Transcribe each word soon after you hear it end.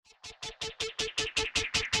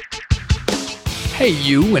Hey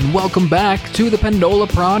you, and welcome back to the Pendola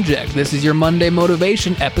Project. This is your Monday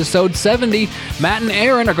Motivation, episode 70. Matt and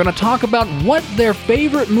Aaron are going to talk about what their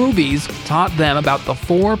favorite movies taught them about the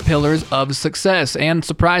 4 pillars of success. And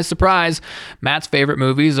surprise, surprise, Matt's favorite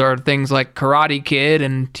movies are things like Karate Kid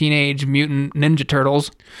and Teenage Mutant Ninja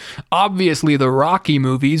Turtles. Obviously the Rocky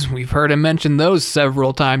movies, we've heard him mention those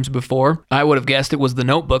several times before. I would have guessed it was The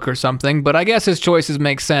Notebook or something, but I guess his choices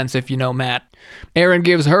make sense if you know Matt. Aaron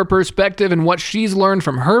gives her perspective and what she's learned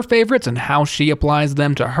from her favorites and how she applies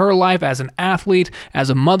them to her life as an athlete,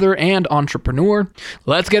 as a mother, and entrepreneur.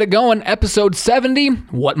 Let's get it going. Episode 70,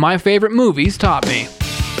 What My Favorite Movies Taught Me.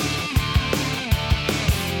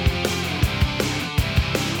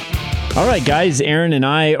 All right, guys, Aaron and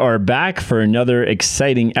I are back for another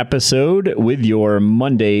exciting episode with your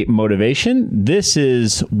Monday Motivation. This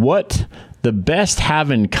is what the best have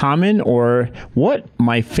in common, or what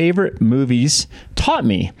my favorite movies taught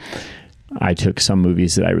me. I took some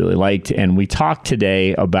movies that I really liked, and we talked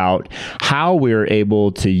today about how we're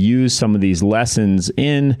able to use some of these lessons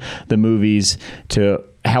in the movies to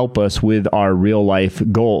help us with our real life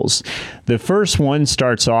goals. The first one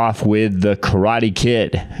starts off with the Karate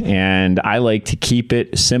Kid, and I like to keep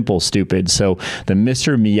it simple, stupid. So the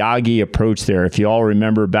Mr. Miyagi approach there, if you all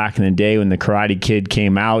remember back in the day when the Karate Kid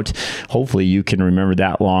came out, hopefully you can remember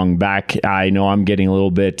that long back. I know I'm getting a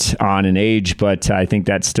little bit on in age, but I think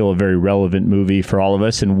that's still a very relevant movie for all of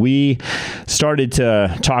us. And we started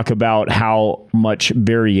to talk about how much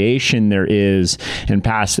variation there is in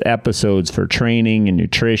past episodes for training and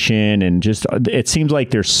nutrition, and just it seems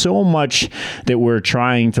like there's so much that we're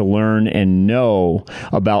trying to learn and know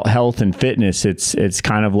about health and fitness. It's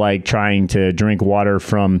kind of like trying to drink water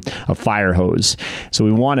from a fire hose. So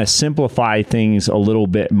we want to simplify things a little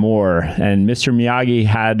bit more, and Mr. Miyagi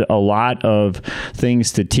had a lot of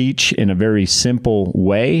things to teach in a very simple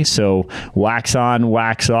way. So wax on,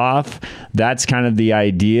 wax off. That's kind of the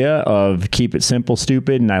idea of keep it simple,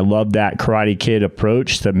 stupid. And I love that Karate Kid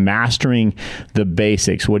approach to mastering the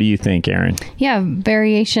basics. What do you think, Aaron? Yeah,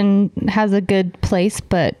 variation has a good place,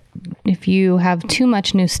 but if you have too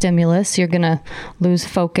much new stimulus, you're going to lose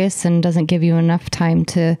focus and doesn't give you enough time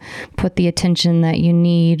to put the attention that you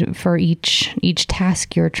need for each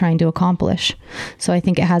task you're trying to accomplish. So I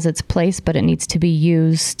think it has its place, but it needs to be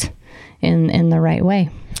used in the right way.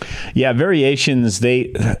 Yeah, variations,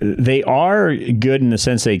 they are good in the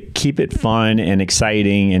sense they keep it fun and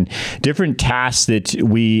exciting, and different tasks that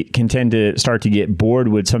we can tend to start to get bored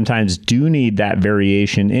with sometimes do need that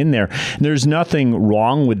variation in there. And there's nothing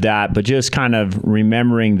wrong with that, but just kind of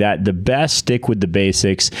remembering that the best stick with the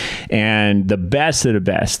basics, and the best of the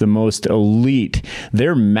best, the most elite,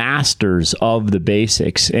 they're masters of the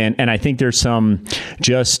basics. And I think there's some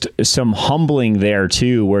humbling there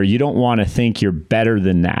too, where you don't want to think you're better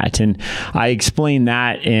than that. And I explained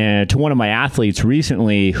that to one of my athletes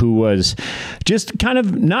recently, who was just kind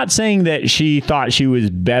of not saying that she thought she was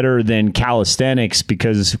better than calisthenics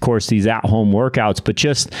because, of course, these at-home workouts, but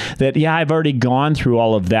just that, yeah, I've already gone through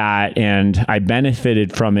all of that and I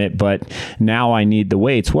benefited from it, but now I need the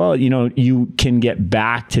weights. Well, you can get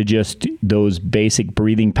back to just those basic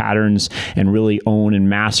breathing patterns and really own and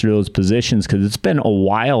master those positions, because it's been a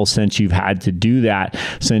while since you've had to do that,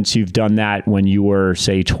 since you've done that when you were,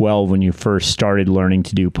 say, 12, when you first started learning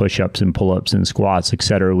to do push-ups and pull-ups and squats,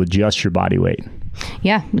 etc., with just your body weight.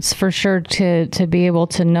 Yeah, it's for sure to be able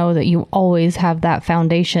to know that you always have that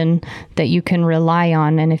foundation that you can rely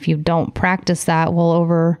on. And if you don't practice that, well,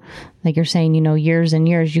 over, like you're saying, years and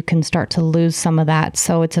years, you can start to lose some of that.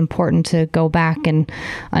 So it's important to go back and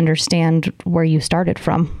understand where you started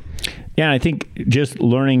from. Yeah, and I think just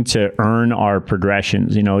learning to earn our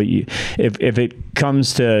progressions, if it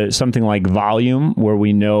comes to something like volume, where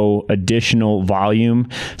we know additional volume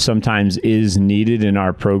sometimes is needed in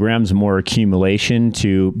our programs, more accumulation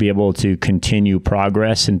to be able to continue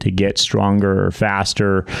progress and to get stronger or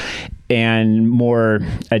faster and more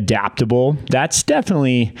adaptable. That's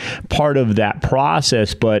definitely part of that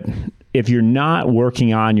process, but if you're not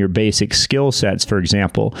working on your basic skill sets, for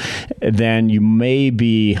example, then you may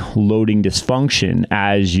be loading dysfunction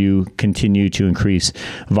as you continue to increase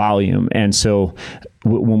volume. And so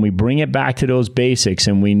when we bring it back to those basics,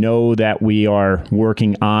 and we know that we are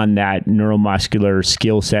working on that neuromuscular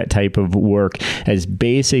skill set type of work, as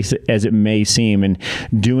basic as it may seem, and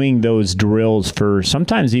doing those drills for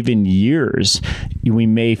sometimes even years, we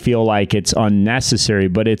may feel like it's unnecessary,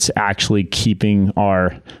 but it's actually keeping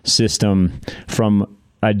our system from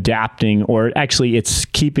adapting, or actually it's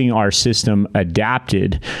keeping our system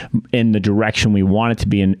adapted in the direction we want it to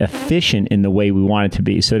be and efficient in the way we want it to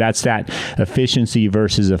be. So that's that efficiency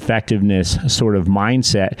versus effectiveness sort of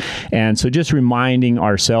mindset. And so just reminding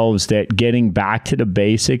ourselves that getting back to the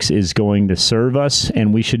basics is going to serve us,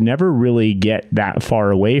 and we should never really get that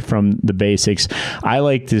far away from the basics. I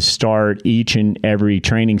like to start each and every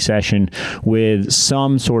training session with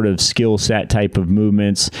some sort of skill set type of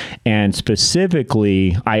movements, and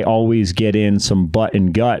specifically I always get in some butt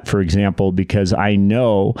and gut, for example, because I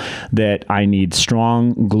know that I need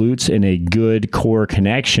strong glutes and a good core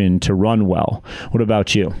connection to run well. What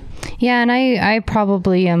about you? Yeah, and I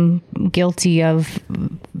probably am guilty of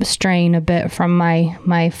straying a bit from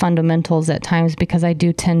my fundamentals at times, because I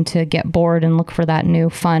do tend to get bored and look for that new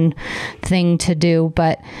fun thing to do.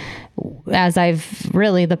 But as I've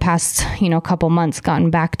really the past, couple months gotten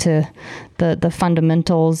back to the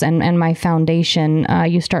fundamentals and my foundation,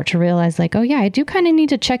 you start to realize like, oh yeah, I do kind of need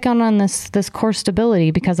to check on this core stability,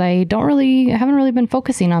 because I haven't really been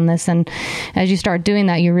focusing on this. And as you start doing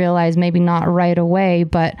that, you realize maybe not right away,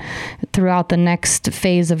 but throughout the next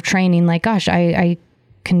phase of training, like, gosh, I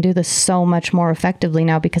can do this so much more effectively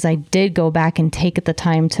now, because I did go back and take the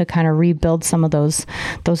time to kind of rebuild some of those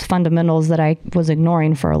fundamentals that I was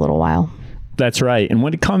ignoring for a little while. That's right. And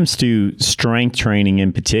when it comes to strength training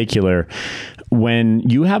in particular, when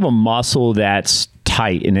you have a muscle that's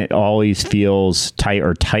tight and it always feels tight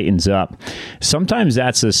or tightens up, sometimes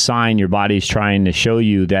that's a sign your body's trying to show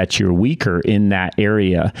you that you're weaker in that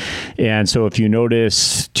area. And so if you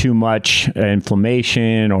notice too much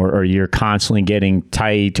inflammation, or you're constantly getting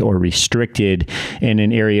tight or restricted in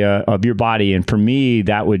an area of your body, and for me,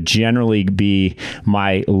 that would generally be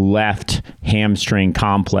my left hamstring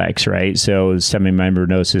complex, right? So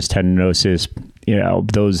semimembranosus, tendinosis,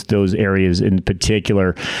 those areas in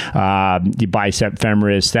particular, the bicep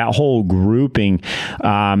femoris, that whole grouping,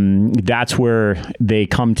 that's where they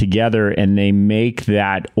come together and they make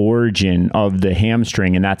that origin of the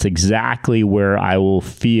hamstring. And that's exactly where I will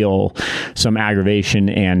feel some aggravation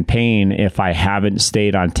and pain if I haven't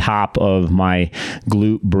stayed on top of my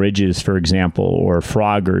glute bridges, for example, or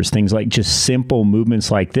froggers, things like just simple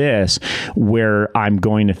movements like this, where I'm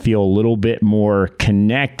going to feel a little bit more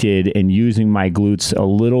connected and using my glutes a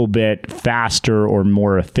little bit faster or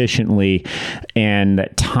more efficiently, and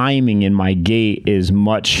that timing in my gait is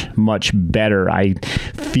much, much better. I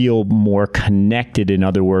feel more connected, in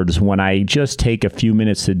other words, when I just take a few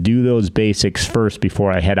minutes to do those basics first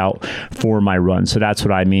before I head out for my run. So that's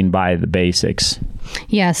what I mean by the basics.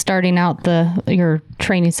 Yeah, starting out your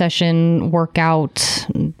training session, workout,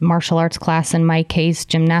 martial arts class, in my case,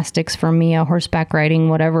 gymnastics for me, horseback riding,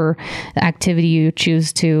 whatever activity you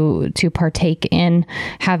choose to partake in,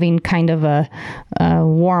 having kind of a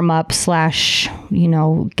warm up /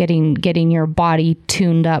 getting your body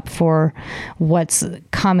tuned up for what's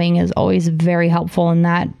coming is always very helpful. And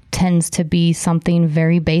that tends to be something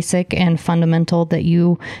very basic and fundamental that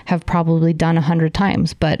you have probably done 100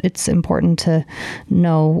 times, but it's important to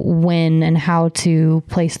know when and how to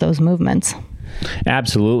place those movements.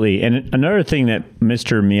 Absolutely. And another thing that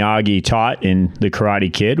Mr. Miyagi taught in The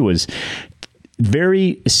Karate Kid was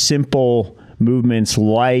very simple movements,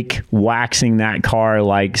 like waxing that car,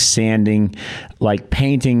 like sanding, like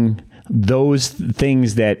painting, those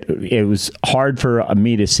things that it was hard for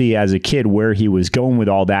me to see as a kid where he was going with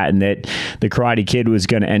all that, and that the Karate Kid was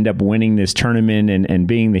going to end up winning this tournament and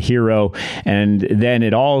being the hero. And then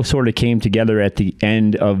it all sort of came together at the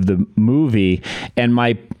end of the movie. And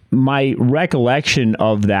my recollection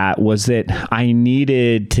of that was that I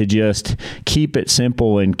needed to just keep it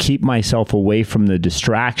simple and keep myself away from the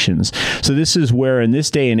distractions. So this is where, in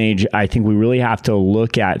this day and age, I think we really have to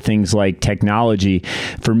look at things like technology.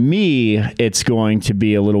 For me, it's going to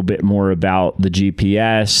be a little bit more about the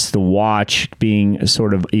GPS, the watch, being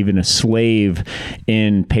sort of even a slave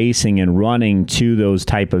in pacing and running to those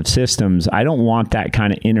type of systems. I don't want that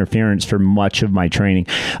kind of interference for much of my training.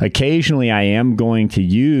 Occasionally, I am going to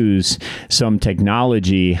use some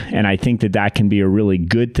technology, and I think that can be a really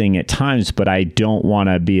good thing at times, but I don't want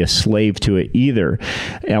to be a slave to it either.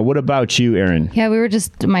 What about you, Erin? Yeah,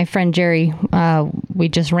 my friend Jerry, we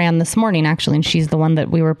just ran this morning actually, and she's the one that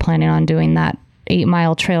we were planning on doing that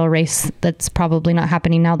 8-mile trail race that's probably not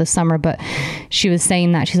happening now this summer, but she was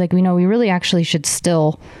saying that she's like, we really actually should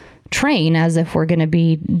still train as if we're going to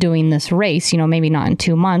be doing this race, maybe not in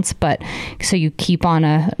 2 months, but so you keep on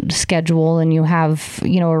a schedule and you have,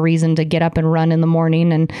 a reason to get up and run in the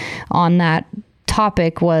morning. And on that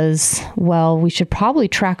topic was, well, we should probably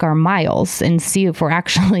track our miles and see if we're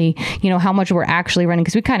actually, how much we're actually running.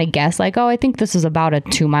 Because we kind of guess like, oh, I think this is about a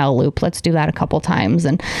 2-mile loop. Let's do that a couple times.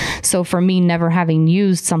 And so for me, never having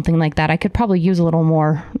used something like that, I could probably use a little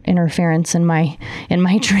more interference in my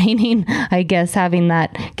training, I guess, getting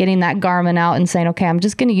that Garmin out and saying, okay, I'm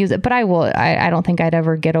just going to use it. But I don't think I'd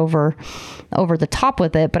ever get over the top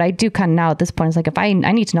with it. But I do kind of now at this point, it's like, if I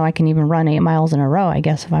need to know I can even run 8 miles in a row, I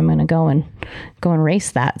guess, if I'm going to go and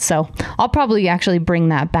race that. So I'll probably actually bring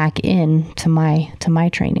that back in to my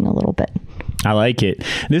training a little bit. I like it.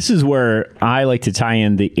 This is where I like to tie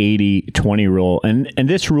in the 80-20 rule. And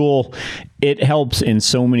this rule, it helps in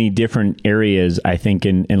so many different areas, I think,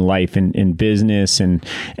 in life, in business and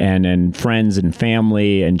friends and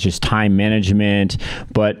family and just time management.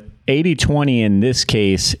 But 80-20 in this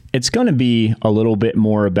case, it's going to be a little bit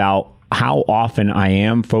more about how often I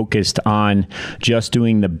am focused on just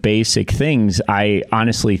doing the basic things. I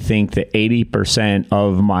honestly think that 80%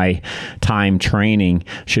 of my time training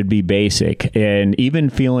should be basic, and even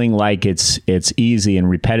feeling like it's easy and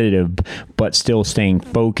repetitive, but still staying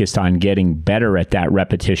focused on getting better at that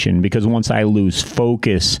repetition. Because once I lose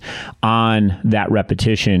focus on that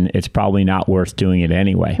repetition, it's probably not worth doing it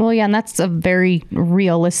anyway. Well, yeah, and that's a very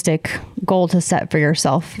realistic goal to set for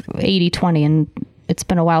yourself, 80-20. And it's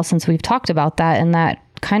been a while since we've talked about that, and that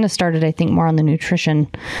kind of started, I think, more on the nutrition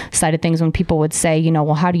side of things, when people would say,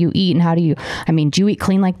 well, how do you eat and do you eat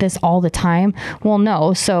clean like this all the time? Well,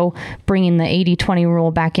 no. So bringing the 80-20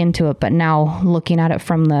 rule back into it, but now looking at it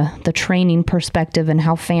from the training perspective and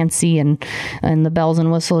how fancy and the bells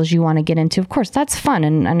and whistles you want to get into. Of course, that's fun.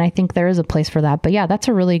 And I think there is a place for that. But yeah, that's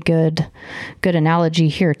a really good analogy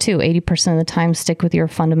here too. 80% of the time, stick with your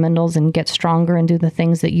fundamentals and get stronger and do the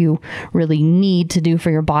things that you really need to do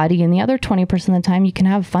for your body. And the other 20% of the time, you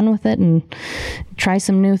can have fun with it and try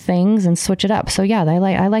some new things and switch it up. So yeah,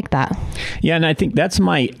 I like that. Yeah, and I think that's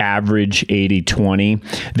my average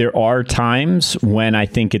 80-20. There are times when I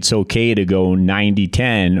think it's okay to go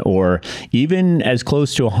 90-10 or even as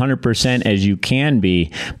close to 100% as you can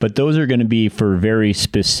be, but those are going to be for very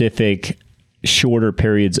specific shorter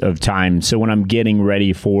periods of time. So when I'm getting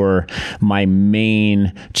ready for my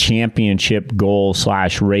main championship goal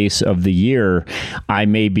 / race of the year, I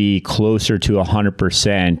may be closer to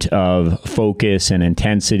 100% of focus and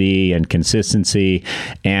intensity and consistency,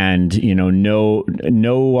 and no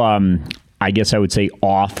I guess I would say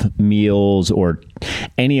off meals or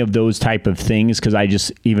any of those type of things, because I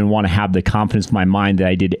just even want to have the confidence in my mind that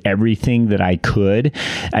I did everything that I could.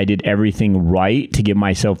 I did everything right to give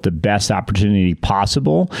myself the best opportunity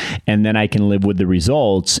possible, and then I can live with the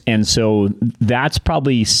results. And so that's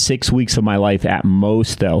probably 6 weeks of my life at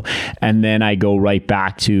most, though. And then I go right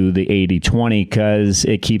back to the 80-20 because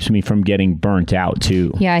it keeps me from getting burnt out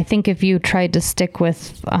too. Yeah, I think if you tried to stick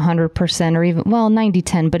with 100% or even,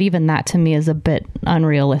 90-10, but even that to me is a bit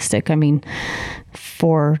unrealistic. I mean,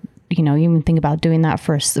 for, you even think about doing that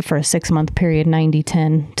for a 6-month period,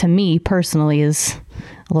 90-10 to me personally is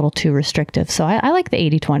a little too restrictive. So I like the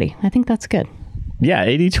 80-20. I think that's good. Yeah,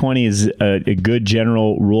 80-20 is a good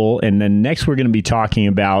general rule. And then next we're going to be talking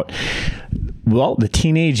about, the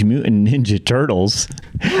Teenage Mutant Ninja Turtles.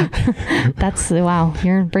 Wow,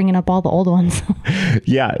 you're bringing up all the old ones.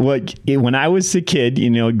 Yeah, when I was a kid,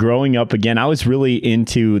 growing up, again, I was really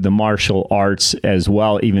into the martial arts as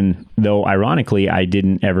well, even though ironically I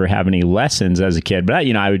didn't ever have any lessons as a kid. But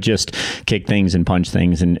I would just kick things and punch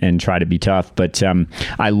things and try to be tough. But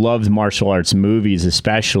I loved martial arts movies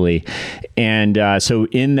especially. And so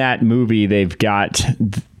in that movie, they've got,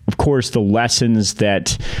 of course, the lessons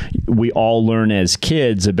that we all learn as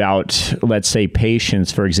kids about, let's say,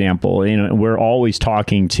 patience, for example. We're always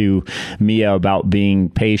talking to Mia about being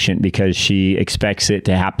patient because she expects it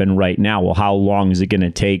to happen right now. Well, how long is it going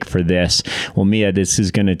to take for this? Well, Mia, this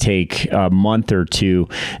is going to take a month or two.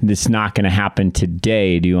 It's not going to happen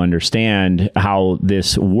today. Do you understand how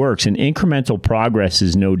this works? And incremental progress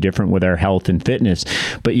is no different with our health and fitness.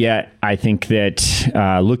 But yet, I think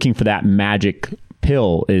that looking for that magic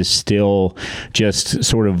pill is still just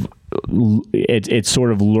sort of, it's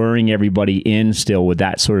sort of luring everybody in still with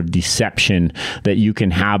that sort of deception that you can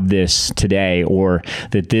have this today, or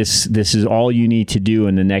that this is all you need to do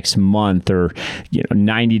in the next month, or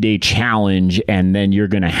 90-day challenge, and then you're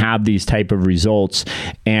going to have these type of results.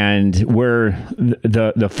 And where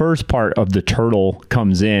the first part of the turtle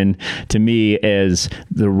comes in to me is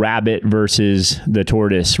the rabbit versus the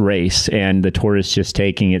tortoise race, and the tortoise just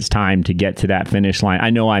taking its time to get to that finish line. I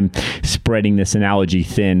know I'm spreading this analogy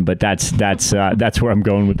thin, but that's that's where I'm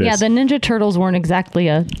going with this. Yeah, the Ninja Turtles weren't exactly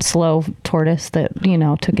a slow tortoise that,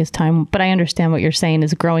 took his time. But I understand what you're saying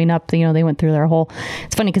is growing up, they went through their whole...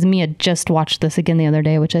 It's funny because Mia just watched this again the other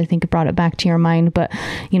day, which I think brought it back to your mind. But,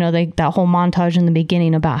 that whole montage in the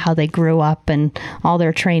beginning about how they grew up and all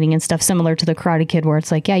their training and stuff, similar to the Karate Kid, where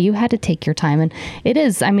it's like, yeah, you had to take your time. And it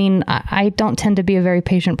is, I don't tend to be a very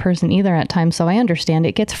patient person either at times, so I understand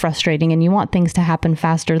it gets frustrating and you want things to happen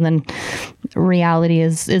faster than reality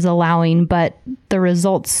is allowing, but the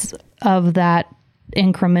results of that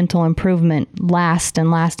incremental improvement last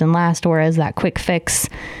and last and last, whereas that quick fix,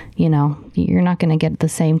 you're not going to get the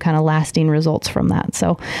same kind of lasting results from that.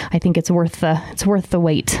 So I think it's worth the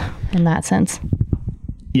wait in that sense.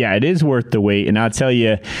 Yeah, it is worth the wait. And I'll tell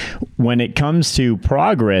you, when it comes to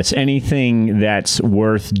progress, anything that's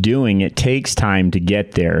worth doing, it takes time to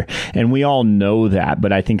get there. And we all know that,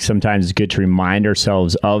 but I think sometimes it's good to remind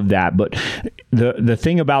ourselves of that. But the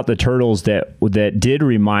thing about the Turtles that did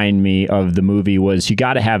remind me of the movie was you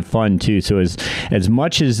got to have fun too. So as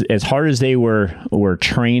much as hard as they were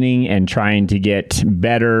training and trying to get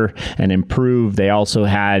better and improve, they also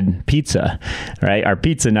had pizza, right? Our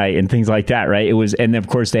pizza night and things like that, right? And of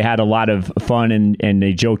course they had a lot of fun and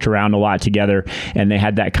they joked around a lot together, and they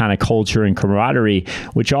had that kind of culture and camaraderie,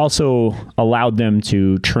 which also allowed them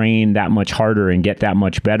to train that much harder and get that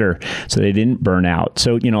much better so they didn't burn out.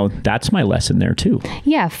 So, that's my lesson there too.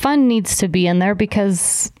 Yeah, fun needs to be in there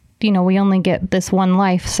because we only get this one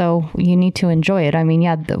life, so you need to enjoy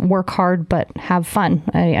it. Work hard, but have fun.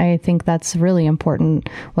 I think that's really important,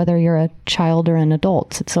 whether you're a child or an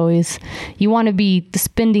adult. It's always, you want to be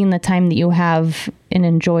spending the time that you have in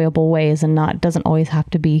enjoyable ways, and doesn't always have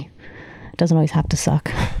to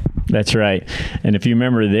suck. That's right. And if you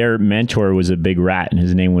remember, their mentor was a big rat, and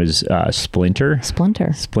his name was Splinter.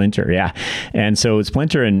 Splinter, yeah. And so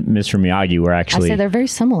Splinter and Mr. Miyagi were actually... I say they're very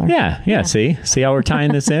similar. Yeah. See how we're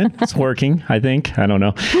tying this in? It's working, I think. I don't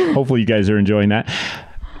know. Hopefully you guys are enjoying that.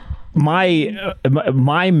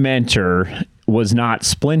 My mentor was not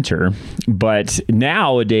Splinter, but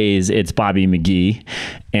nowadays it's Bobby McGee.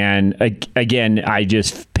 And again, I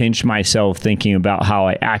just pinched myself thinking about how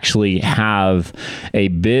I actually have a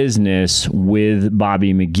business with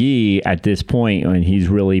Bobby McGee at this point, and he's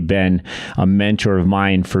really been a mentor of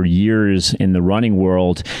mine for years in the running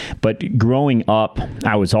world. But growing up,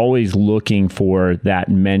 I was always looking for that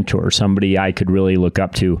mentor, somebody I could really look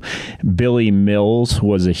up to. Billy Mills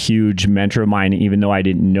was a huge mentor of mine, even though I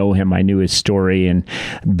didn't know him. I knew his story. And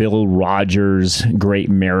Bill Rogers, great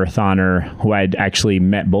marathoner, who I'd actually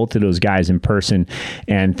met both of those guys in person,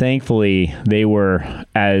 and thankfully they were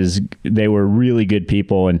really good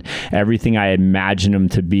people, and everything I imagined them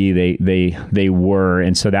to be, they were.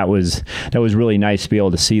 And so that was really nice to be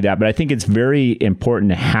able to see that. But I think it's very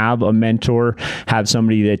important to have a mentor, have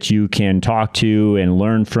somebody that you can talk to and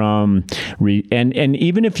learn from, and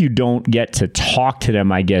even if you don't get to talk to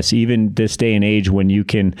them, I guess even this day and age when you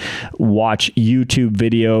can watch YouTube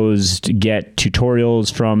videos to get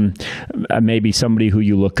tutorials from maybe somebody who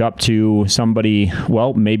you look up to,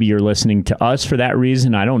 maybe you're listening to us for that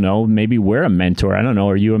reason. I don't know. Maybe we're a mentor. I don't know.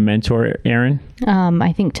 Are you a mentor, Erin?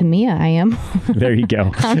 I think to Mia, I am. There you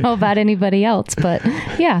go. I don't know about anybody else, but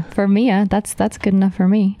yeah, for Mia, that's good enough for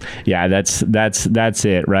me. Yeah, that's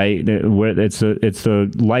it, right? It's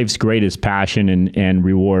the life's greatest passion and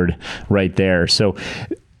reward right there. So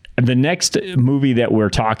the next movie that we're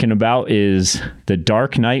talking about is The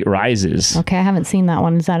Dark Knight Rises. Okay, I haven't seen that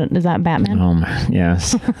one. Is that Batman?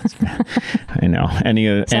 Yes. I know. Any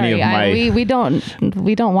of my we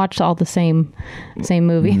don't watch all the same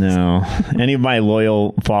movies. No. Any of my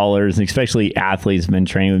loyal followers, especially athletes, have been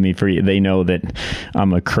training with me they know that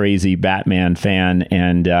I'm a crazy Batman fan,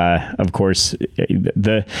 and of course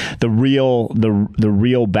the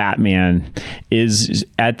real Batman is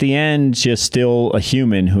at the end just still a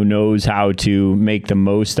human who knows how to make the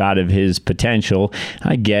most out of his potential.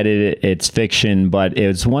 I get it, it's fiction, but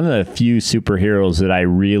it's one of the few superheroes that I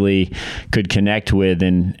really could connect with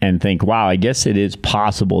and think, wow, I guess it is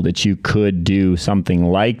possible that you could do something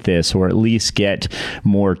like this, or at least get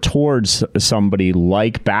more towards somebody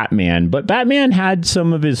like Batman. But Batman had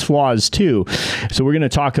some of his flaws too. So we're going to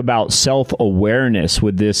talk about self-awareness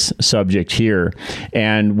with this subject here.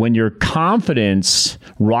 And when your confidence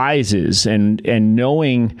rises and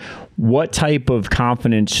knowing knowing what type of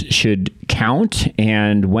confidence should count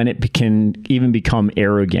and when it can even become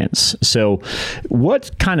arrogance. So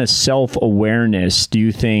what kind of self-awareness do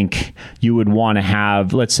you think you would want to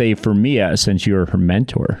have, let's say for Mia, since you're her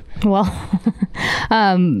mentor? Well,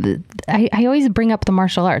 I always bring up the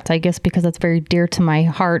martial arts, I guess, because that's very dear to my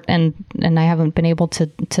heart, and I haven't been able to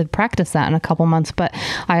practice that in a couple months. But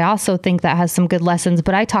I also think that has some good lessons.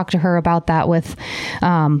 But I talked to her about that with,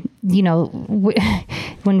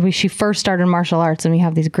 when she first started martial arts, and we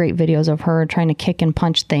have these great videos of her trying to kick and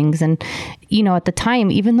punch things. And, at the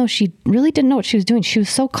time, even though she really didn't know what she was doing, she was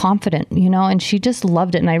so confident, and she just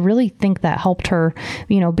loved it. And I really think that helped her,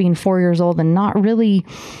 being 4 years old and not really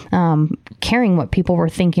caring what people were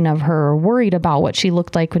thinking of her or worried about what she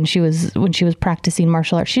looked like when she was practicing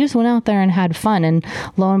martial arts. She just went out there and had fun. And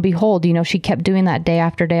lo and behold, she kept doing that day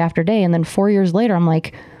after day after day. And then 4 years later, I'm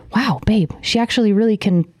like, wow, babe, she actually really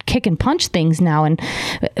can kick and punch things now.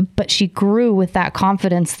 But she grew with that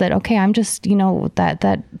confidence that, okay, I'm just,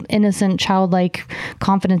 that innocent childlike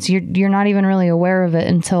confidence. You're not even really aware of it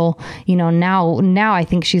until, now I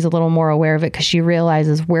think she's a little more aware of it because she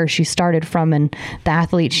realizes where she started from and the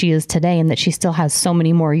athlete she is today, and that she still has so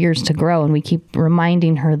many more years to grow. And we keep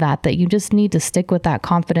reminding her that you just need to stick with that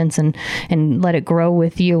confidence and let it grow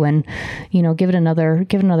with you, and, give it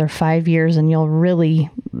another 5 years and you'll really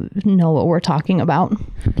know what we're talking about.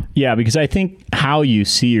 Yeah, because I think how you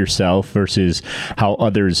see yourself versus how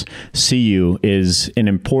others see you is an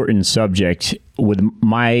important subject. With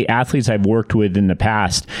my athletes I've worked with in the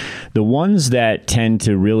past, the ones that tend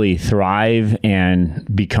to really thrive and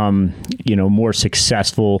become, more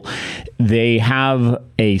successful, they have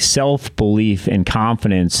a self-belief and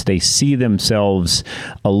confidence. They see themselves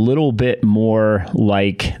a little bit more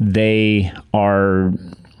like they are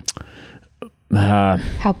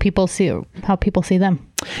how people see them.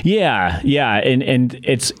 Yeah. And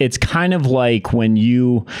it's kind of like when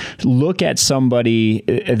you look at somebody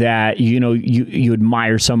that, you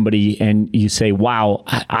admire somebody and you say, wow,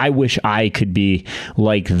 I wish I could be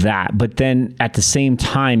like that. But then at the same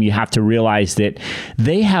time, you have to realize that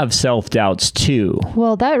they have self-doubts too.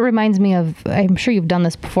 Well, that reminds me of, I'm sure you've done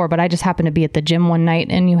this before, but I just happened to be at the gym one night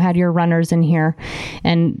and you had your runners in here,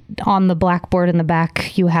 and on the blackboard in the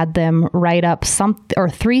back, you had them write up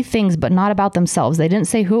three things, but not about themselves. They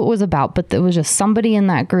didn't say who it was about, but it was just somebody in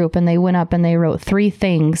that group, and they went up and they wrote 3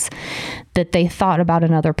 things that they thought about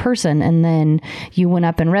another person. And then you went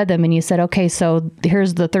up and read them and you said, okay, so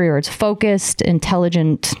here's the 3 words: focused,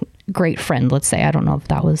 intelligent, great friend. Let's say, I don't know if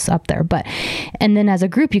that was up there, and then as a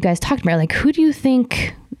group, you guys talked about, like, who do you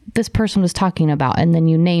think this person was talking about? And then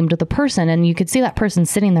you named the person, and you could see that person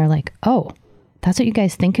sitting there like, oh, that's what you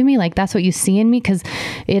guys think of me? Like, that's what you see in me? Because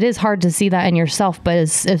it is hard to see that in yourself. But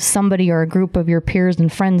if somebody or a group of your peers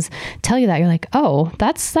and friends tell you that, you're like, oh,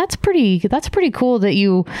 that's pretty cool that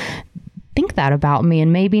you think that about me.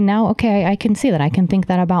 And maybe now, okay, I can see that. I can think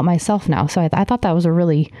that about myself now. So I thought that was a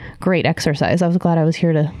really great exercise. I was glad I was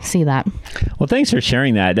here to see that. Well, thanks for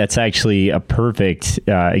sharing that. That's actually a perfect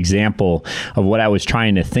example of what I was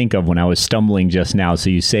trying to think of when I was stumbling just now. So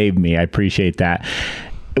you saved me. I appreciate that.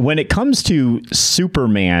 When it comes to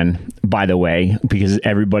Superman, by the way, because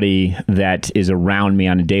everybody that is around me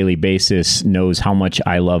on a daily basis knows how much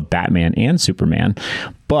I love Batman and Superman.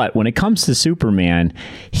 But when it comes to Superman,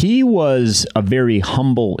 he was a very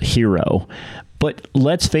humble hero. But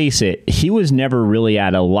let's face it, he was never really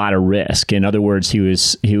at a lot of risk. In other words, he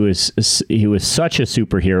was such a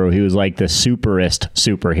superhero. He was like the superest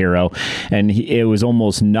superhero, and it was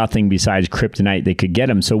almost nothing besides kryptonite that could get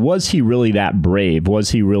him. So was he really that brave? Was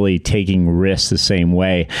he really taking risks the same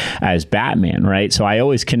way as Batman, right? So I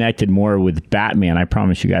always connected more with Batman. I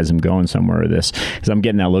promise you guys I'm going somewhere with this, because I'm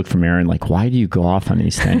getting that look from Aaron like, why do you go off on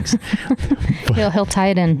these things? He'll tie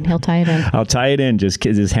it in. I'll tie it in. Just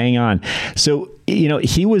hang on. So,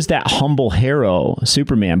 he was that humble hero,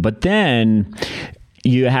 Superman. But then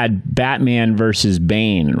you had Batman versus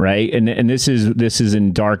Bane, right? And this is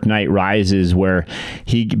in Dark Knight Rises, where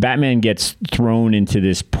Batman gets thrown into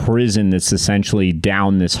this prison that's essentially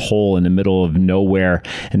down this hole in the middle of nowhere,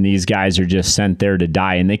 and these guys are just sent there to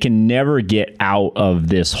die, and they can never get out of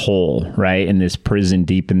this hole, right? In this prison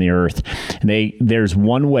deep in the earth. And there's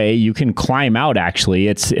one way you can climb out.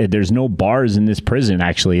 Actually, there's no bars in this prison.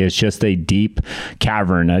 Actually, it's just a deep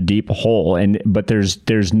cavern, a deep hole, but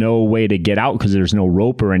there's no way to get out because there's no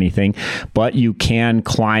rope or anything, but you can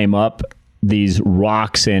climb up these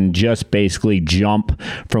rocks and just basically jump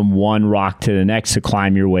from one rock to the next to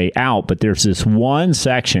climb your way out. But there's this one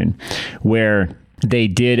section where they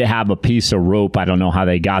did have a piece of rope. I don't know how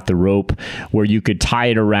they got the rope where you could tie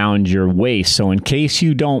it around your waist. So in case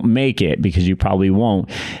you don't make it, because you probably won't,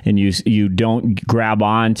 and you don't grab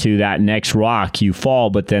onto that next rock, you fall,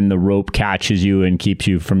 but then the rope catches you and keeps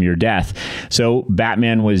you from your death. So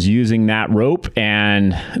Batman was using that rope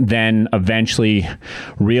and then eventually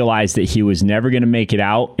realized that he was never going to make it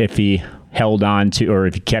out if he held on to, or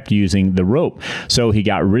if he kept using the rope. So he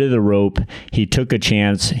got rid of the rope. He took a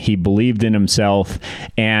chance. He believed in himself,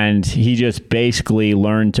 and he just basically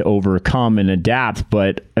learned to overcome and adapt,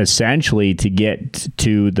 but essentially to get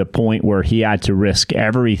to the point where he had to risk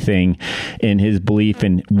everything in his belief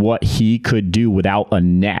in what he could do without a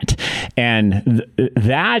net. And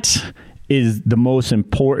that is the most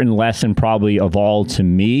important lesson probably of all to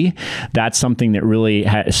me. That's something that really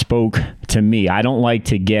spoke to me. I don't like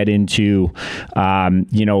to get into,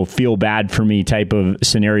 feel bad for me type of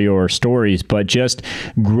scenario or stories, but just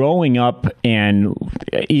growing up, and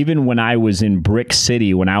even when I was in Brick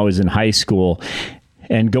City, when I was in high school,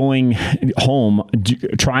 and going home,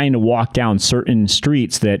 trying to walk down certain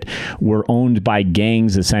streets that were owned by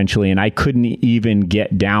gangs, essentially, and I couldn't even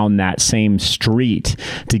get down that same street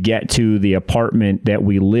to get to the apartment that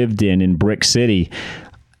we lived in Brick City.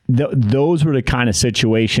 Those were the kind of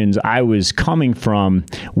situations I was coming from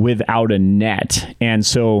without a net. And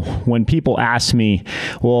so when people ask me,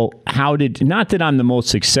 well, not that I'm the most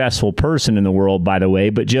successful person in the world, by the way,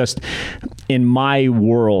 but just in my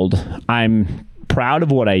world, I'm proud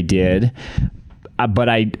of what I did, but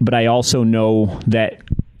I also know that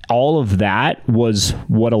all of that was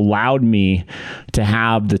what allowed me to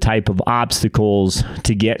have the type of obstacles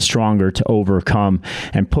to get stronger, to overcome,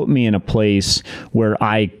 and put me in a place where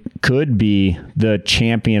I could be the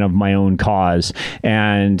champion of my own cause.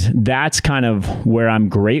 And that's kind of where I'm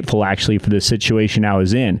grateful, actually, for the situation I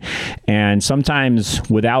was in. And sometimes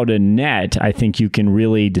without a net, I think you can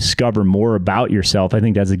really discover more about yourself. I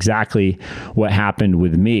think that's exactly what happened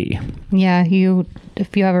with me. Yeah,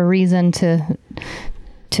 if you have a reason to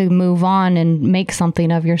move on and make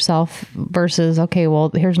something of yourself versus, okay, well,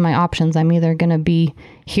 here's my options. I'm either going to be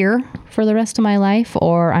here for the rest of my life,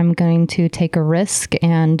 or I'm going to take a risk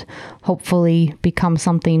and hopefully become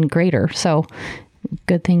something greater. So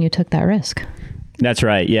good thing you took that risk. That's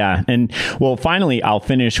right. Yeah. And well, finally, I'll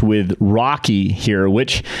finish with Rocky here,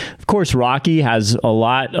 which, of course, Rocky has a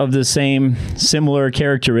lot of the same similar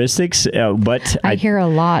characteristics, but I hear a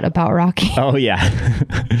lot about Rocky. Oh, yeah.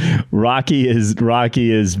 Rocky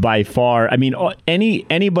is by far, I mean,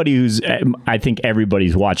 anybody I think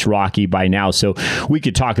everybody's watched Rocky by now. So we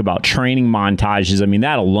could talk about training montages. I mean,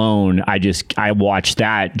 that alone, I watched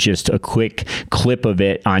that, just a quick clip of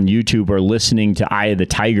it on YouTube, or listening to Eye of the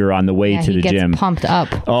Tiger on the way to the gym. Pumped up.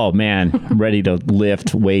 Oh man, ready to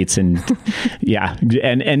lift weights, and yeah.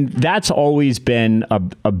 And that's always been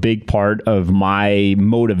a big part of my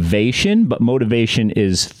motivation, but motivation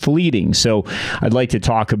is fleeting. So I'd like to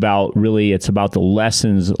talk about, really, it's about the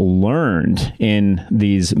lessons learned in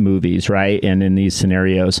these movies, right? And in these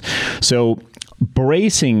scenarios. So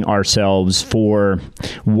bracing ourselves for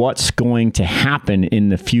what's going to happen in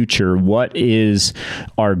the future, what is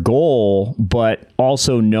our goal, but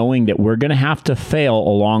also knowing that we're going to have to fail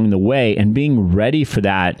along the way and being ready for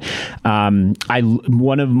that.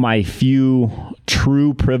 One of my few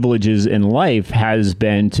true privileges in life has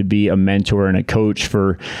been to be a mentor and a coach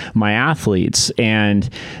for my athletes, and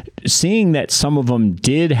seeing that some of them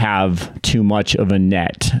did have too much of a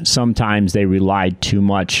net. Sometimes they relied too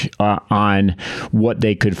much on what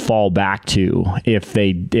they could fall back to if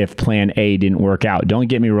plan A didn't work out. Don't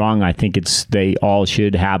get me wrong. I think they all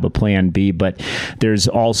should have a plan B, but there's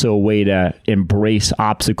also a way to embrace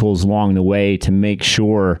obstacles along the way to make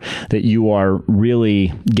sure that you are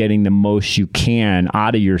really getting the most you can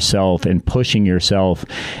out of yourself and pushing yourself.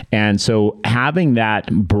 And so having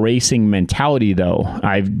that bracing mentality, though,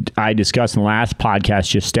 I discussed in the last podcast,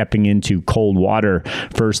 just stepping into cold water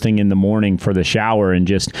first thing in the morning for the shower and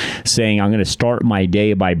just saying, I'm going to start my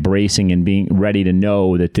day by bracing and being ready to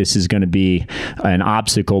know that this is going to be an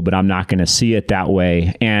obstacle, but I'm not going to see it that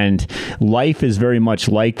way. And life is very much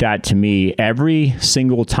like that to me. Every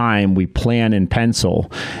single time we plan in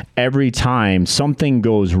pencil, every time something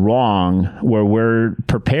goes wrong where we're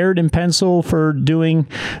prepared in pencil for doing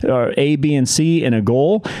A, B, and C in a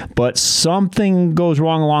goal, but something goes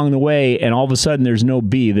wrong along the way, and all of a sudden there's no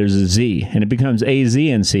B, there's a Z, and it becomes A, Z,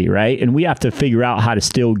 and C, right? And we have to figure out how to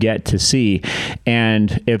still get to C.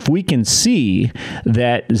 And if we can see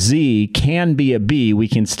that Z can be a B, we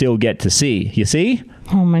can still get to C. You see?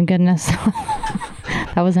 Oh my goodness.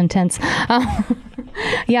 That was intense.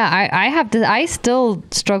 Yeah, I still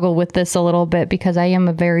struggle with this a little bit because I am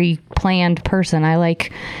a very planned person. I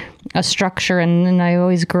like a structure, and I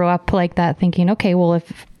always grew up like that, thinking, okay, well,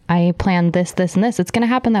 if I plan this, this, and this, it's going to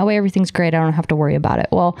happen that way. Everything's great. I don't have to worry about it.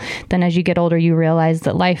 Well, then as you get older, you realize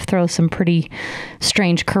that life throws some pretty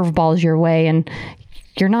strange curveballs your way, and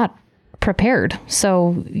you're not prepared.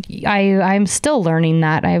 So I'm still learning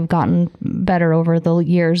that. I've gotten better over the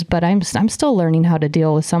years, but I'm still learning how to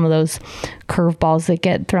deal with some of those curveballs that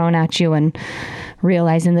get thrown at you, and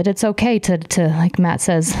realizing that it's okay to like Matt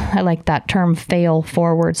says, I like that term, fail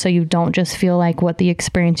forward. So you don't just feel like what the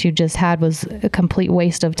experience you just had was a complete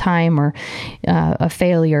waste of time or a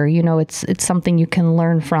failure. You know, it's something you can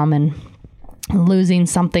learn from, and losing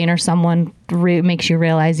something or someone makes you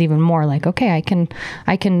realize even more like, okay, I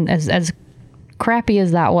can as crappy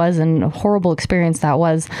as that was and a horrible experience that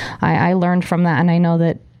was, I learned from that, and I know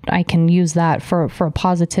that I can use that for a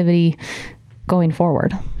positivity going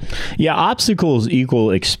forward. Yeah, obstacles equal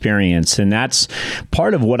experience, and that's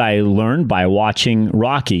part of what I learned by watching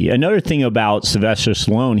Rocky. Another thing about Sylvester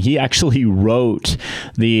Stallone, he actually wrote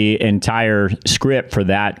the entire script for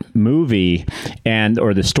that movie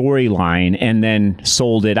or the storyline, and then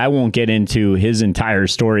sold it. I won't get into his entire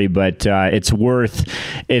story, but it's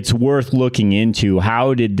worth looking into.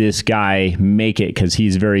 How did this guy make it? Because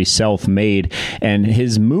he's very self-made, and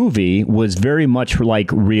his movie was very much like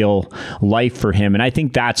real life for him. And I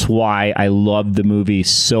think that's why I loved the movie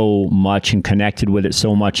so much and connected with it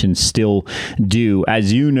so much, and still do.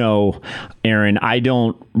 As you know, Aaron, I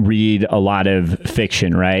don't read a lot of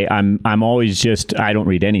fiction, right? I'm always I don't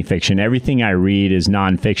read any fiction. Everything I read is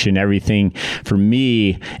nonfiction. Everything for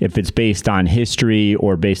me, if it's based on history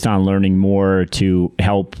or based on learning more to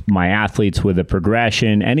help my athletes with a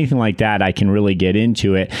progression, anything like that, I can really get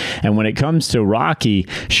into it. And when it comes to Rocky,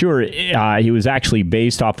 sure, he was actually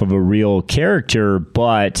based off of a real character,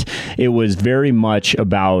 but it was very much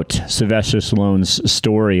about Sylvester Stallone's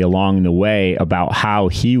story along the way, about how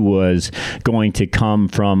he was going to come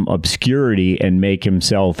from obscurity and make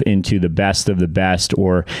himself into the best of the best,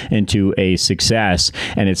 or into a success.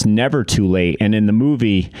 And it's never too late. And in the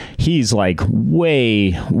movie, he's like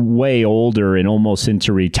way, way older and almost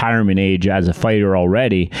into retirement age as a fighter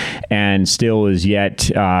already, and still is yet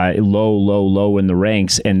low in the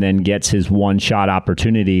ranks, and then gets his one-shot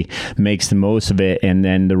opportunity, makes the most of it, and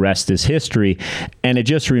then the rest is history. And it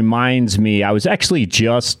just reminds me, I was actually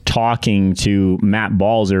just talking to Matt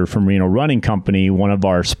Balzer from Reno Running Company, one of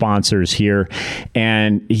our sponsors here,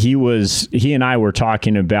 and he and I were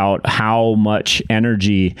talking about how much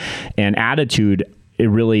energy and attitude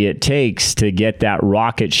it takes to get that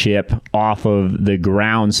rocket ship off of the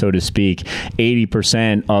ground, so to speak.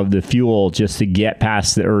 80% of the fuel just to get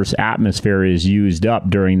past the Earth's atmosphere is used up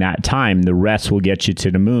during that time. The rest will get you to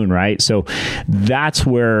the moon, right? So that's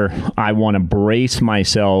where I want to brace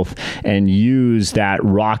myself and use that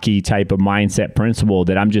Rocky type of mindset principle,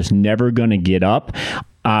 that I'm just never going to get up.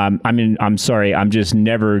 I'm just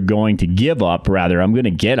never going to give up. Rather, I'm going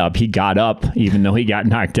to get up. He got up even though he got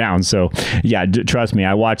knocked down. So yeah, trust me,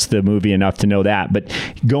 I watched the movie enough to know that. But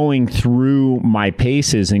going through my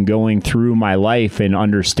paces and going through my life and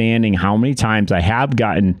understanding how many times I have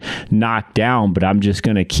gotten knocked down, but I'm just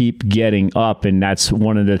going to keep getting up. And that's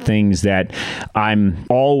one of the things that I'm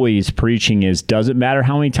always preaching is, doesn't matter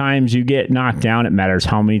how many times you get knocked down, it matters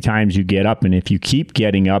how many times you get up. And if you keep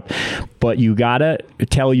getting up, but you got to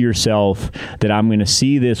tell yourself that I'm going to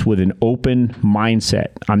see this with an open mindset.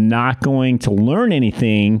 I'm not going to learn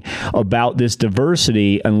anything about this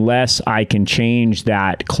diversity unless I can change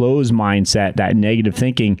that closed mindset, that negative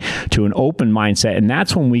thinking, to an open mindset. And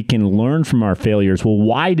that's when we can learn from our failures. Well,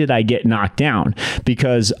 why did I get knocked down?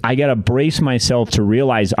 Because I got to brace myself to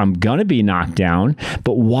realize I'm going to be knocked down,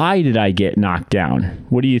 but why did I get knocked down?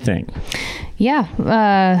 What do you think?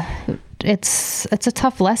 Yeah. It's a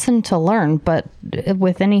tough lesson to learn, but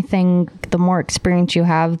with anything, the more experience you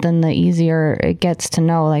have, then the easier it gets to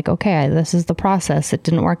know, like, okay, this is the process. It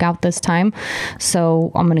didn't work out this time,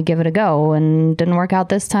 so I'm going to give it a go. And didn't work out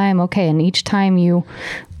this time. Okay. And each time you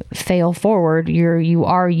fail forward, you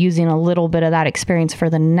are using a little bit of that experience for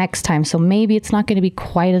the next time. So maybe it's not going to be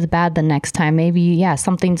quite as bad the next time. Maybe,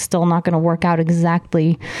 something's still not going to work out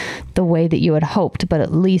exactly the way that you had hoped, but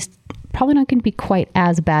at least probably not going to be quite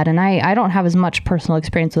as bad. And I don't have as much personal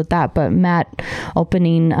experience with that, but Matt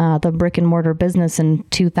opening the brick and mortar business in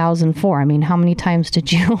 2004, I mean, how many times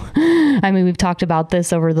did you, we've talked about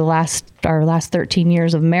this over our last 13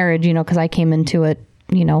 years of marriage, because I came into it,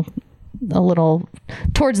 a little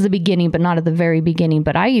towards the beginning, but not at the very beginning.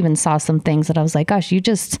 But I even saw some things that I was like, gosh,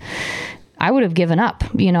 I would have given up.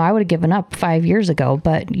 I would have given up 5 years ago,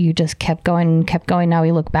 but you just kept going and kept going. Now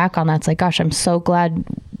we look back on that. It's like, gosh, I'm so glad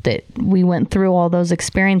that we went through all those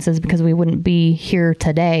experiences, because we wouldn't be here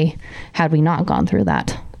today had we not gone through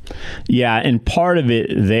that. Yeah. And part of it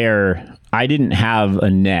there, I didn't have a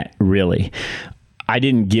net really. I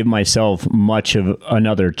didn't give myself much of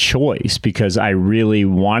another choice because I really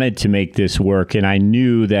wanted to make this work. And I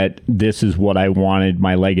knew that this is what I wanted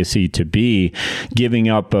my legacy to be. Giving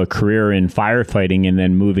up a career in firefighting and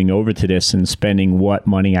then moving over to this and spending what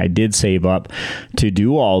money I did save up to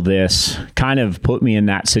do all this kind of put me in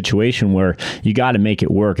that situation where you got to make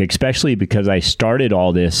it work, especially because I started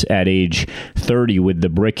all this at age 30 with the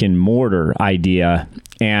brick and mortar idea.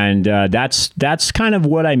 And that's kind of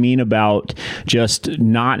what I mean about just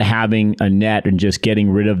not having a net and just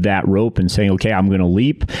getting rid of that rope and saying, okay, I'm going to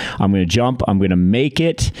leap, I'm going to jump, I'm going to make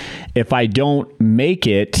it. If I don't make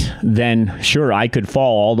it, then sure, I could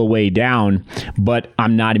fall all the way down, but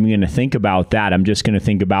I'm not even going to think about that. I'm just going to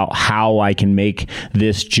think about how I can make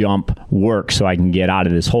this jump work so I can get out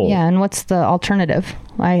of this hole. Yeah, and what's the alternative?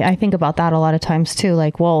 I think about that a lot of times too.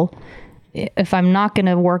 Like, well, if I'm not going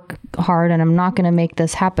to work hard and I'm not going to make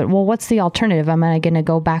this happen, well, what's the alternative? Am I going to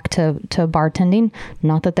go back to bartending?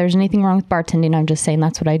 Not that there's anything wrong with bartending. I'm just saying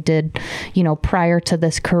that's what I did, prior to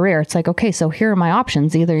this career. It's like, okay, so here are my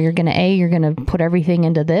options. Either you're going to you're going to put everything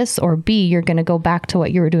into this, or B, you're going to go back to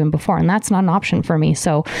what you were doing before. And that's not an option for me.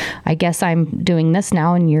 So I guess I'm doing this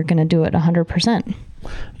now, and you're going to do it 100%.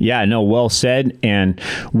 Yeah, no, well said. And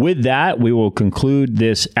with that, we will conclude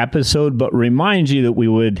this episode, but remind you that we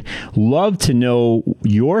would love to know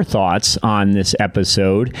your thoughts on this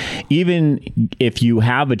episode. Even if you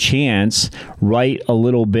have a chance, write a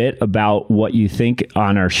little bit about what you think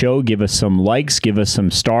on our show. Give us some likes, give us some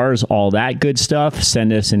stars, all that good stuff.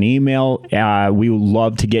 Send us an email. We would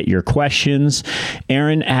love to get your questions.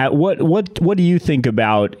 Aaron, what do you think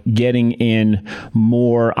about getting in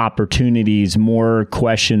more opportunities, more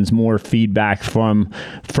questions, more feedback from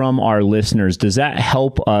our listeners? Does that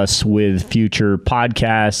help us with future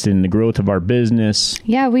podcasts and the growth of our business?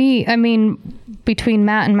 Yeah, between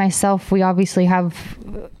Matt and myself, we obviously have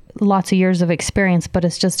lots of years of experience, but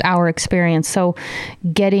it's just our experience. So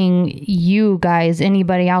getting you guys,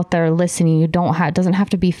 anybody out there listening, doesn't have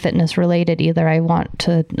to be fitness related either. I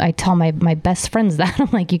tell my best friends that I'm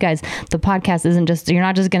like, you guys, the podcast isn't just, you're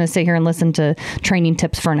not just going to sit here and listen to training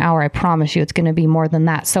tips for an hour. I promise you it's going to be more than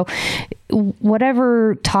that. So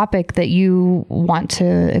whatever topic that you want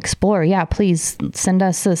to explore, please send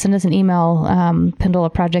us an email,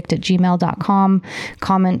 pendolaproject@gmail.com,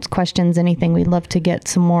 comments, questions, anything. We'd love to get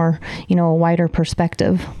some more, a wider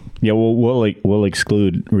perspective. Yeah, we'll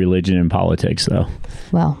exclude religion and politics, though.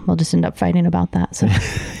 Well, we'll just end up fighting about that. So,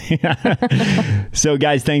 So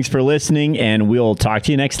guys, thanks for listening, and we'll talk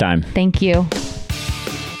to you next time. Thank you.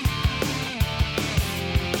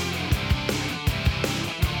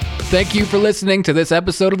 Thank you for listening to this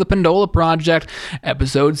episode of the Pendola Project,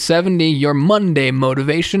 episode 70, your Monday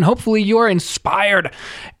motivation. Hopefully you're inspired.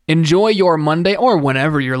 Enjoy your Monday, or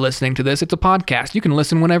whenever you're listening to this. It's a podcast. You can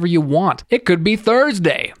listen whenever you want. It could be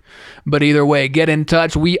Thursday. But either way, get in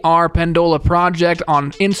touch. We are Pendola Project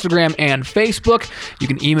on Instagram and Facebook. You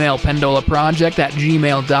can email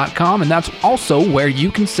pendolaproject@gmail.com, and that's also where you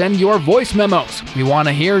can send your voice memos. We want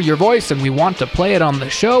to hear your voice, and we want to play it on the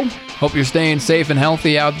show. Hope you're staying safe and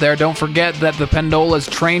healthy out there. Don't forget that the Pendola's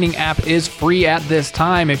training app is free at this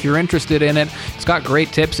time. If you're interested in it, it's got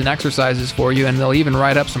great tips and exercises for you, and they'll even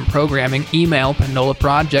write up some programming. Email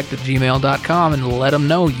pendolaproject@gmail.com and let them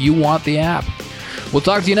know you want the app. We'll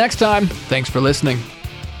talk to you next time. Thanks for listening.